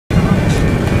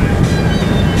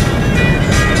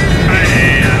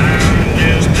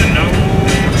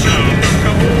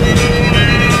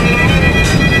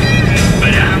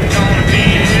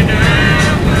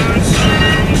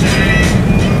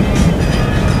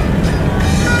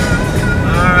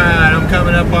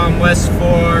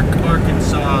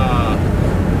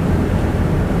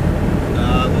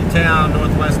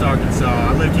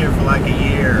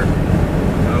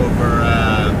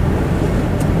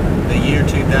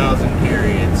2000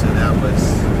 period, so that was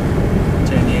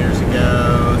 10 years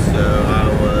ago. So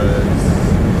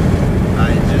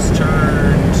I just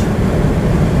turned,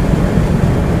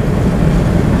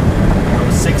 I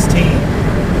was 16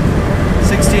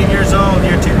 years old,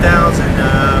 year 2000.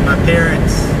 My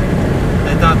parents,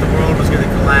 they thought the world was going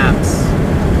to collapse.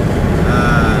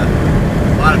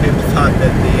 A lot of people thought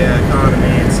that the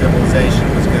economy and civilization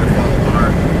was going to fall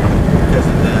apart because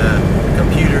of the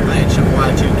computer glitch of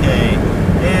Y2K.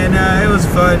 And it was a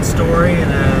fun story,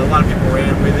 and a lot of people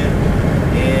ran with it.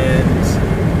 And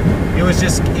it was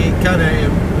just, it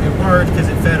worked because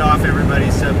it fed off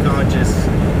everybody's subconscious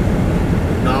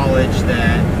knowledge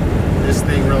that this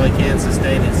thing really can't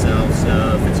sustain itself,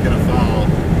 so if it's going to fall,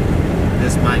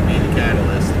 this might be the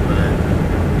catalyst. But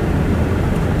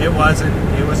it wasn't.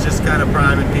 It was just kind of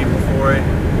priming people for it.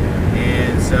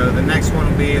 And so the next one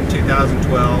will be in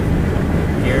 2012.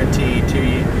 Guaranteed 2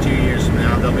 years from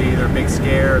now. There'll be either a big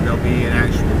scare or there'll be an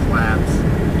actual collapse.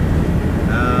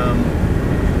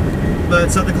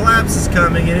 But so the collapse is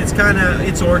coming, and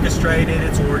it's orchestrated,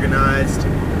 it's organized,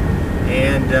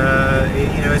 and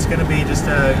it's going to be just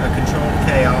a controlled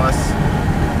chaos,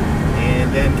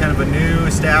 and then kind of a new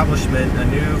establishment, a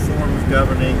new form of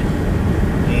governing,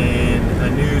 and a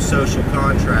new social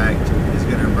contract is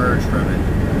going to emerge from it.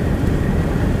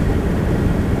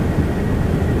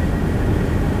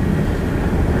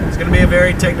 It's going to be a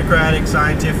very technocratic,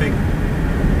 scientific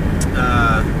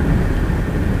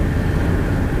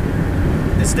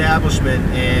establishment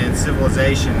and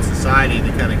civilization and society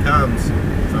that kind of comes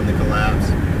from the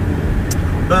collapse.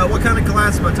 But what kind of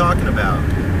collapse am I talking about?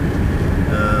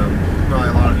 Probably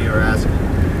a lot of you are asking.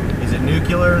 Is it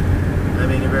nuclear? I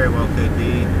mean, it very well could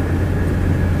be.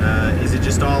 Is it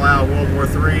just all-out World War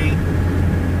III?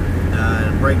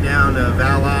 Breakdown of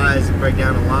allies,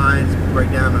 breakdown of lines,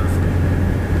 breakdown of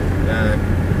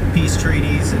peace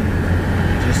treaties, and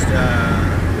just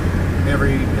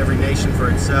every nation for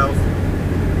itself?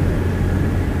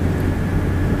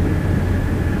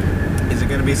 Is it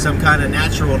going to be some kind of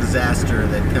natural disaster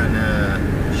that kind of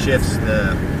shifts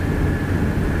the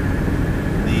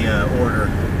order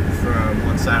from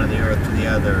one side of the earth to the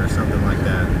other, or something like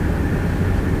that?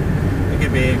 It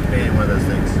could be any one of those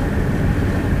things.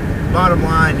 Bottom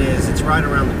line is, it's right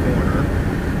around the corner,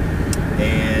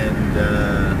 and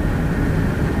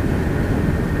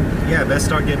yeah, best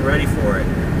start getting ready for it.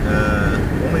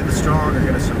 Only the strong are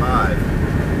going to survive,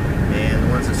 and the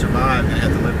ones that survive are going to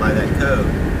have to live by that code.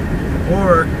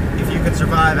 Or if you can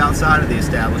survive outside of the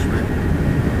establishment,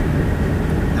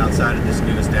 outside of this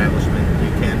new establishment,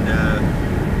 you can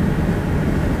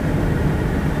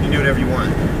do whatever you want.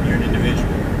 You're an individual.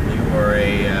 You are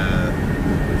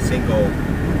a single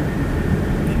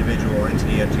individual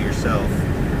entity unto yourself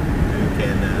who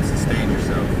can sustain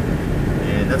yourself.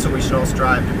 And that's what we should all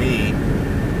strive to be.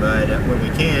 But when we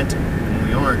can't, when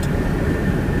we aren't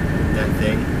that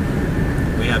thing,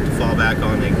 we have to fall back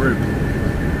on a group.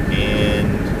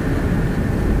 And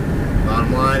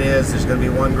bottom line is, there's going to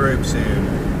be one group soon.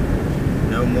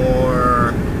 No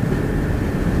more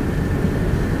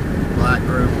black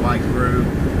group, white group,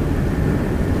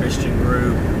 Christian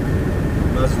group,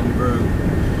 Muslim group,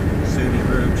 Sunni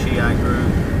group, Shiite group.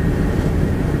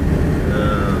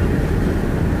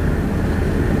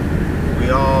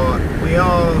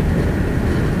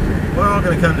 We're all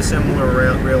going to come to similar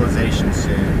realizations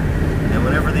soon. And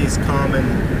whenever these common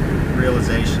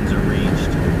realizations are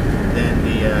reached, then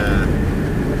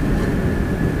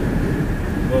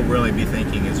we'll really be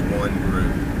thinking as one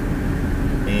group.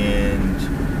 And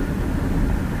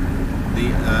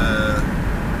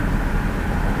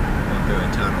going through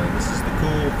a tunnel. This is the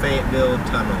cool Fayetteville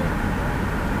Tunnel.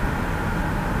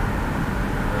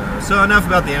 So enough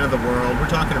about the end of the world. We're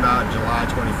talking about July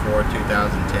 24,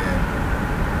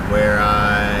 2010, where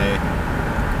I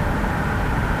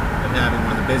am having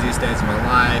one of the busiest days of my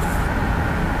life.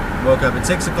 Woke up at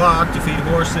 6 o'clock to feed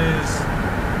horses,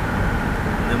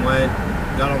 and then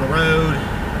got on the road,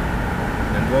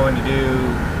 and I'm going to do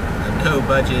a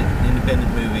no-budget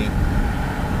independent movie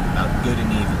about good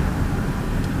and evil.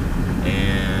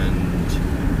 And